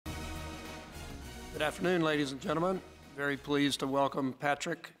Good afternoon, ladies and gentlemen. Very pleased to welcome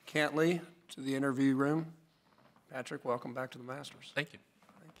Patrick Cantlay to the interview room. Patrick, welcome back to the Masters. Thank you.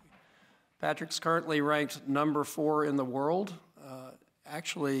 Thank you. Patrick's currently ranked number 4 in the world.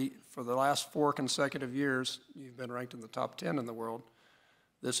 Actually, for the last 4 consecutive years, you've been ranked in the top 10 in the world.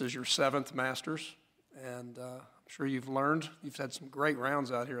 This is your 7th Masters, and I'm sure you've learned. You've had some great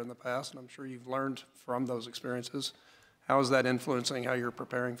rounds out here in the past, and I'm sure you've learned from those experiences. How is that influencing how you're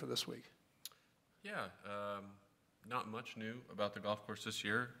preparing for this week? Yeah, not much new about the golf course this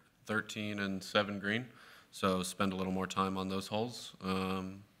year. 13 and 7 green, so spend a little more time on those holes.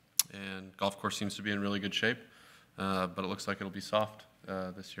 And golf course seems to be in really good shape, but it looks like it'll be soft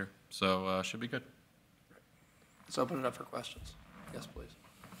this year, so should be good. Let's open it up for questions. Yes, please.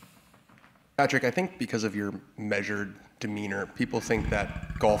 Patrick, I think because of your measured demeanor, people think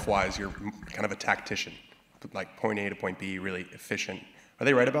that golf-wise you're kind of a tactician, like point A to point B, really efficient. Are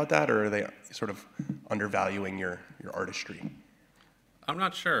they right about that, or are they sort of undervaluing your artistry? I'm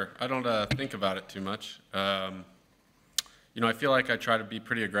not sure. I don't think about it too much. You know, I feel like I try to be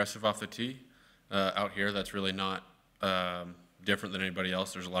pretty aggressive off the tee. Out here, that's really not different than anybody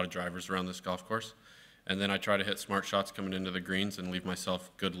else. There's a lot of drivers around this golf course. And then I try to hit smart shots coming into the greens and leave myself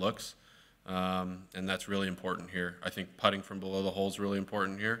good looks. And that's really important here. I think putting from below the hole is really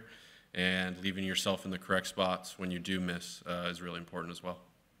important here. And leaving yourself in the correct spots when you do miss is really important as well.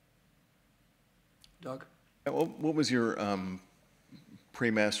 Doug? What was your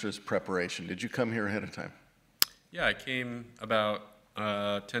pre-Masters preparation? Did you come here ahead of time? Yeah, I came about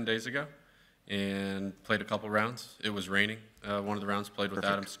 10 days ago and played a couple rounds. It was raining. One of the rounds played with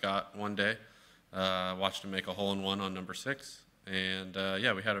Adam Scott one day. Watched him make a hole-in-one on number 6. And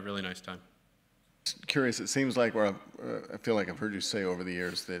yeah, we had a really nice time. Curious, it seems like, or I feel like I've heard you say over the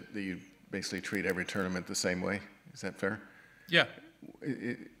years that you basically treat every tournament the same way. Is that fair? Yeah.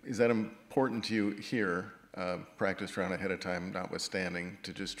 Is that important to you here, practice round ahead of time notwithstanding,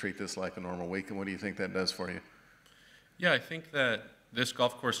 to just treat this like a normal week? And what do you think that does for you? Yeah, I think that this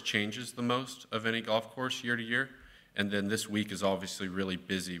golf course changes the most of any golf course year to year. And then this week is obviously really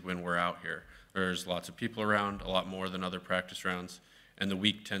busy when we're out here. There's lots of people around, a lot more than other practice rounds. And the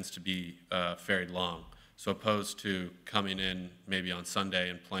week tends to be very long. So opposed to coming in maybe on Sunday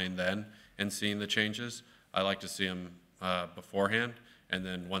and playing then and seeing the changes, I like to see them beforehand. And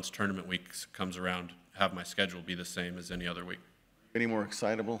then once tournament week comes around, have my schedule be the same as any other week. Any more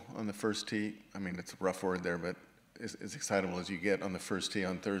excitable on the first tee? I mean, it's a rough word there, but as excitable as you get on the first tee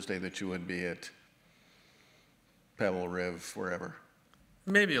on Thursday that you would be at Pebble, Riv, wherever?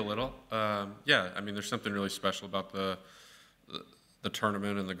 Maybe a little. Yeah, I mean, there's something really special about the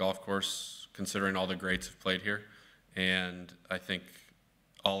tournament and the golf course, considering all the greats have played here. And I think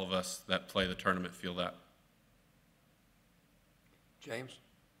all of us that play the tournament feel that. James?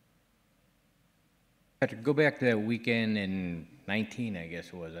 Patrick, go back to that weekend in 19, I guess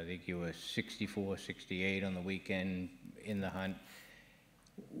it was. I think you were 64, 68 on the weekend in the hunt.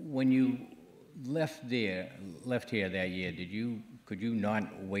 When you left here that year, could you not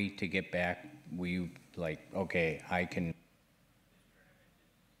wait to get back? Were you like, okay, I can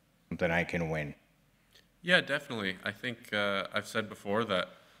win? Yeah, definitely. I think I've said before that,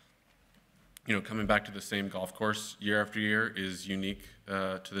 you know, coming back to the same golf course year after year is unique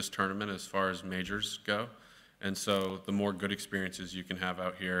to this tournament as far as majors go. And so the more good experiences you can have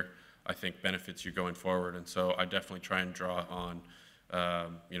out here, I think benefits you going forward. And so I definitely try and draw on,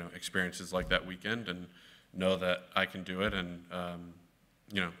 you know, experiences like that weekend and know that I can do it. And,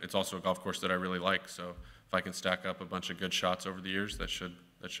 you know, it's also a golf course that I really like. So if I can stack up a bunch of good shots over the years, that should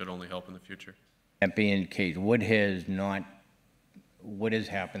only help in the future. That being the case, what has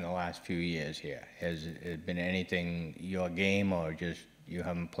happened the last few years here? Has it been anything your game, or just you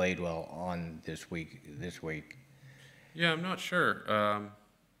haven't played well on this week? Yeah, I'm not sure.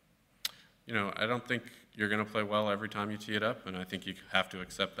 You know, I don't think you're going to play well every time you tee it up, and I think you have to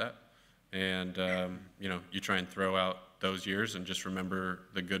accept that. And, you know, you try and throw out those years and just remember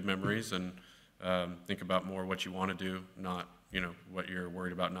the good memories and think about more what you want to do, not, you know, what you're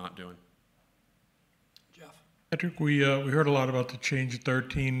worried about not doing. Jeff? Patrick, we heard a lot about the change at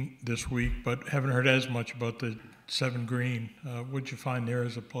 13 this week, but haven't heard as much about the 7 green. What'd you find there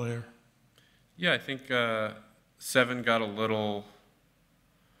as a player? Yeah, I think 7 got a little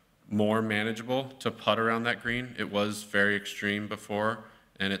more manageable to putt around that green. It was very extreme before,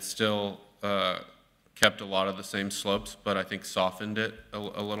 and it still kept a lot of the same slopes, but I think softened it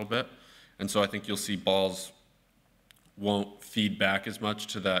a little bit. And so I think you'll see balls won't feed back as much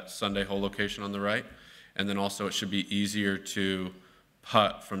to that Sunday hole location on the right. And then also it should be easier to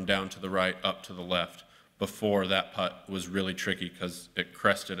putt from down to the right up to the left. before that putt was really tricky because it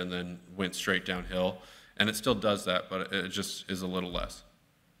crested and then went straight downhill. And it still does that, but it just is a little less.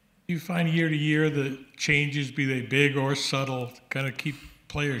 Do you find year to year the changes, be they big or subtle, kind of keep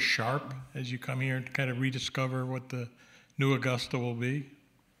players sharp as you come here and kind of rediscover what the new Augusta will be?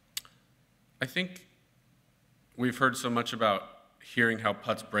 I think we've heard so much about hearing how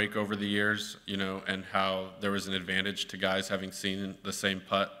putts break over the years, you know, and how there was an advantage to guys having seen the same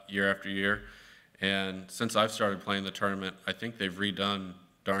putt year after year. And since I've started playing the tournament, I think they've redone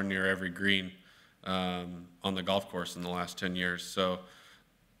darn near every green on the golf course in the last 10 years. So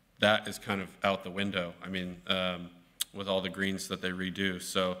that is kind of out the window. I mean, with all the greens that they redo.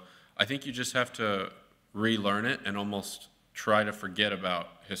 So I think you just have to relearn it and almost try to forget about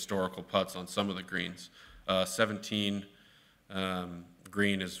historical putts on some of the greens. 17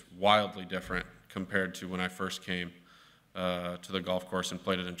 green is wildly different compared to when I first came to the golf course and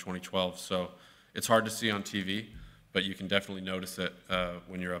played it in 2012. So it's hard to see on TV, but you can definitely notice it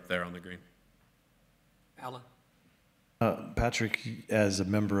when you're up there on the green. Alan? Patrick, as a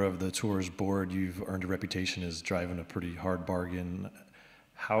member of the Tour's board, you've earned a reputation as driving a pretty hard bargain.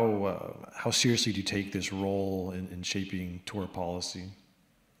 How seriously do you take this role in shaping Tour policy?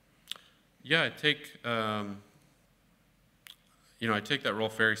 Yeah, I take I take that role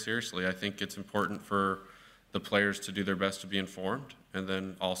very seriously. I think it's important for the players to do their best to be informed, and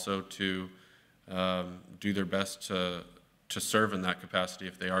then also to do their best to serve in that capacity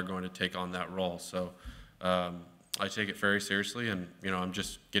if they are going to take on that role. So I take it very seriously, and I'm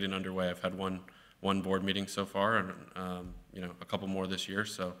just getting underway. I've had one board meeting so far, and a couple more this year.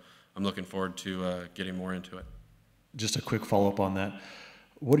 So I'm looking forward to getting more into it. Just a quick follow-up on that.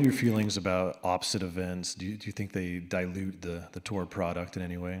 What are your feelings about opposite events? Do you think they dilute the Tour product in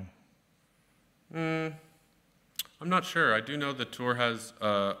any way? I'm not sure. I do know the Tour has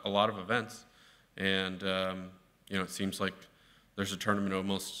a lot of events, and it seems like there's a tournament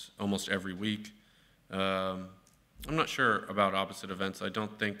almost every week. I'm not sure about opposite events. I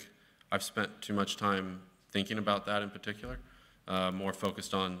don't think I've spent too much time thinking about that in particular. More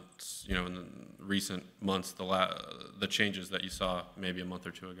focused on, in the recent months, the changes that you saw maybe a month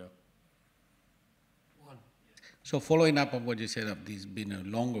or two ago. So following up on what you said of this being a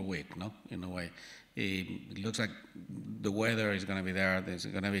longer week, no, in a way, it looks like the weather is going to be there. It's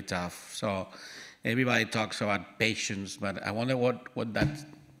going to be tough. So everybody talks about patience, but I wonder what that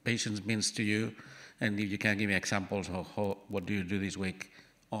patience means to you, and if you can give me examples of what do you do this week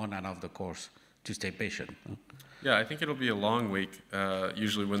on and off the course to stay patient. No? Yeah, I think it'll be a long week.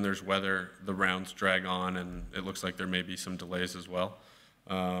 Usually when there's weather, the rounds drag on, and it looks like there may be some delays as well.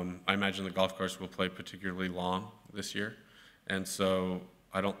 I imagine the golf course will play particularly long this year, and so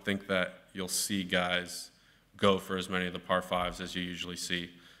I don't think that you'll see guys go for as many of the par fives as you usually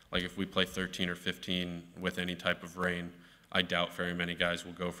see. Like if we play 13 or 15 with any type of rain, I doubt very many guys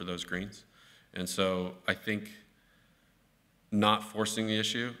will go for those greens. And so I think not forcing the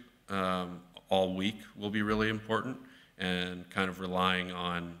issue all week will be really important, and kind of relying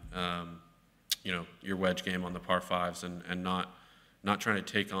on your wedge game on the par fives, and not trying to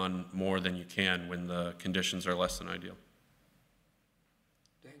take on more than you can when the conditions are less than ideal.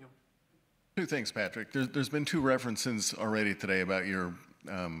 Daniel? Two things, Patrick. There's been two references already today about your,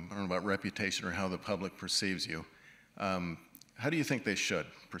 I don't know about reputation or how the public perceives you. How do you think they should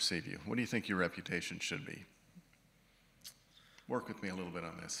perceive you? What do you think your reputation should be? Work with me a little bit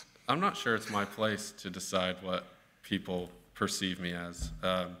on this. I'm not sure it's my place to decide what people perceive me as.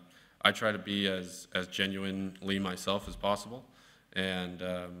 I try to be as genuinely myself as possible, and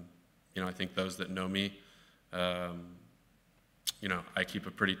I think those that know me, I keep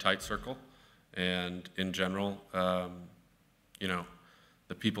a pretty tight circle, and in general, the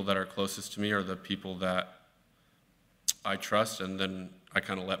people that are closest to me are the people that I trust, and then I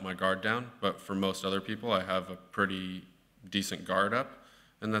kind of let my guard down. But for most other people, I have a pretty decent guard up,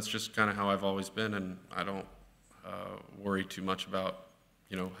 and that's just kind of how I've always been, and I don't worry too much about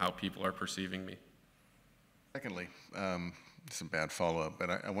how people are perceiving me. Secondly, this is a bad follow-up,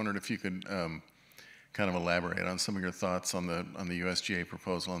 but I wondered if you could kind of elaborate on some of your thoughts on the USGA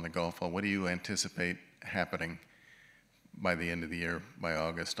proposal on the golf ball. What do you anticipate happening by the end of the year, by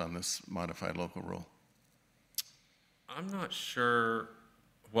August, on this modified local rule? I'm not sure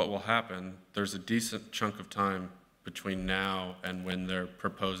what will happen. There's a decent chunk of time between now and when they're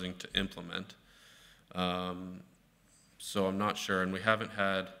proposing to implement. So I'm not sure, and we haven't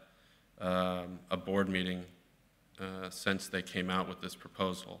had a board meeting since they came out with this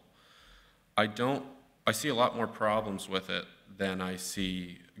proposal. I see a lot more problems with it than I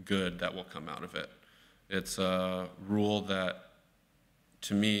see good that will come out of it. It's a rule that,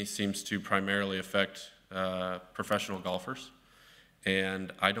 to me, seems to primarily affect professional golfers,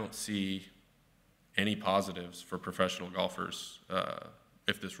 and I don't see any positives for professional golfers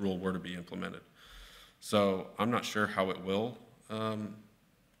if this rule were to be implemented. So I'm not sure how it will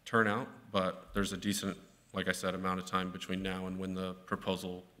turn out, but there's a decent, like I said, amount of time between now and when the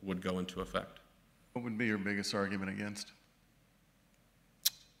proposal would go into effect. What would be your biggest argument against?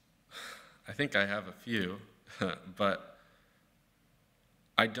 I think I have a few, but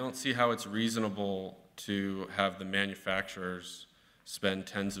I don't see how it's reasonable to have the manufacturers spend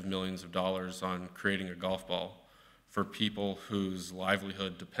tens of millions of dollars on creating a golf ball for people whose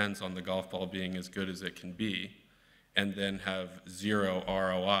livelihood depends on the golf ball being as good as it can be, and then have zero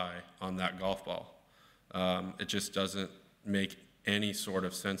ROI on that golf ball. It just doesn't make any sort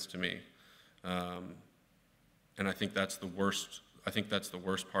of sense to me. And I think that's the worst. I think that's the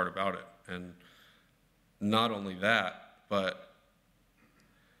worst part about it. And not only that, but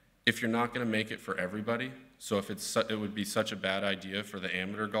if you're not going to make it for everybody, so if it would be such a bad idea for the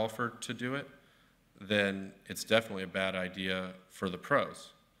amateur golfer to do it, then it's definitely a bad idea for the pros.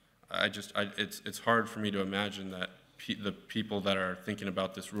 It's hard for me to imagine that the people that are thinking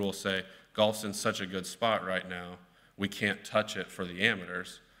about this rule say, golf's in such a good spot right now, we can't touch it for the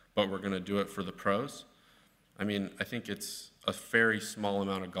amateurs, but we're going to do it for the pros. I mean, I think it's a very small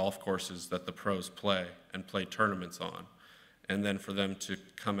amount of golf courses that the pros play and play tournaments on. And then for them to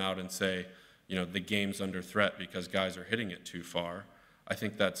come out and say, you know, the game's under threat because guys are hitting it too far, I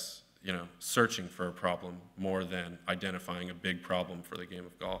think that's, you know, searching for a problem more than identifying a big problem for the game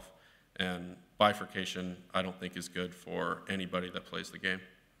of golf. And bifurcation, I don't think is good for anybody that plays the game.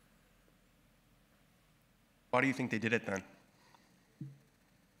 Why do you think they did it then?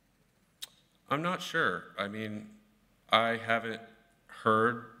 I'm not sure. I mean, I haven't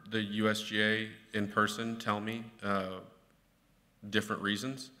heard the USGA in person tell me different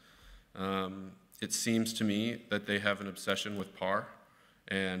reasons. It seems to me that they have an obsession with par,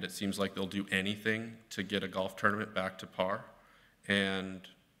 and it seems like they'll do anything to get a golf tournament back to par. And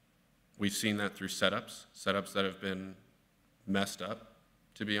we've seen that through setups that have been messed up,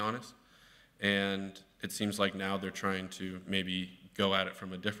 to be honest. And it seems like now they're trying to maybe go at it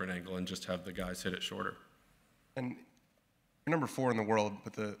from a different angle and just have the guys hit it shorter. And you're number 4 in the world,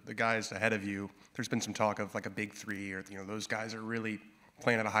 but the guys ahead of you, there's been some talk of like a big 3, or, you know, those guys are really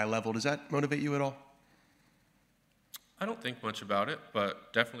playing at a high level. Does that motivate you at all? I don't think much about it,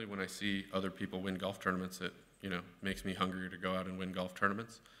 but definitely when I see other people win golf tournaments, it, you know, makes me hungrier to go out and win golf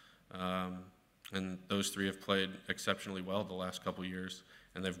tournaments. And those 3 have played exceptionally well the last couple years,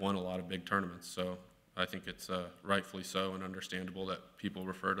 and they've won a lot of big tournaments. So I think it's rightfully so and understandable that people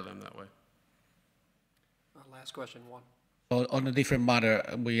refer to them that way. Last question, Juan. On a different matter,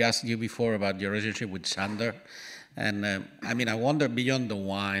 we asked you before about your relationship with Sander. And I mean, I wonder, beyond the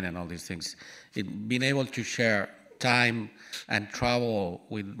wine and all these things, being able to share time and travel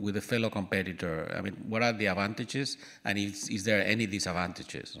with a fellow competitor, I mean, what are the advantages, and is there any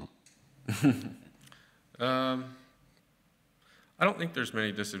disadvantages? I don't think there's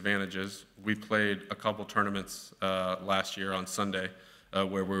many disadvantages. We played a couple tournaments last year on Sunday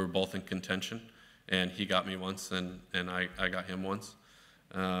where we were both in contention, and he got me once and I got him once.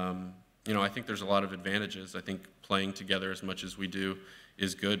 You know, I think there's a lot of advantages. I think playing together as much as we do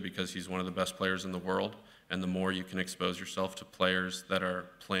is good because he's one of the best players in the world, and the more you can expose yourself to players that are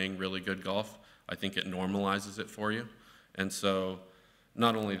playing really good golf, I think it normalizes it for you. And so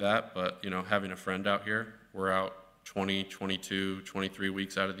not only that, but, you know, having a friend out here, we're out 20, 22, 23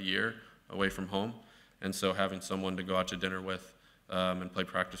 weeks out of the year away from home. And so having someone to go out to dinner with and play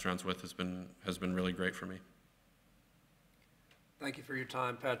practice rounds with has been really great for me. Thank you for your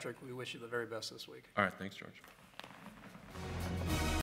time, Patrick. We wish you the very best this week. All right, thanks, George.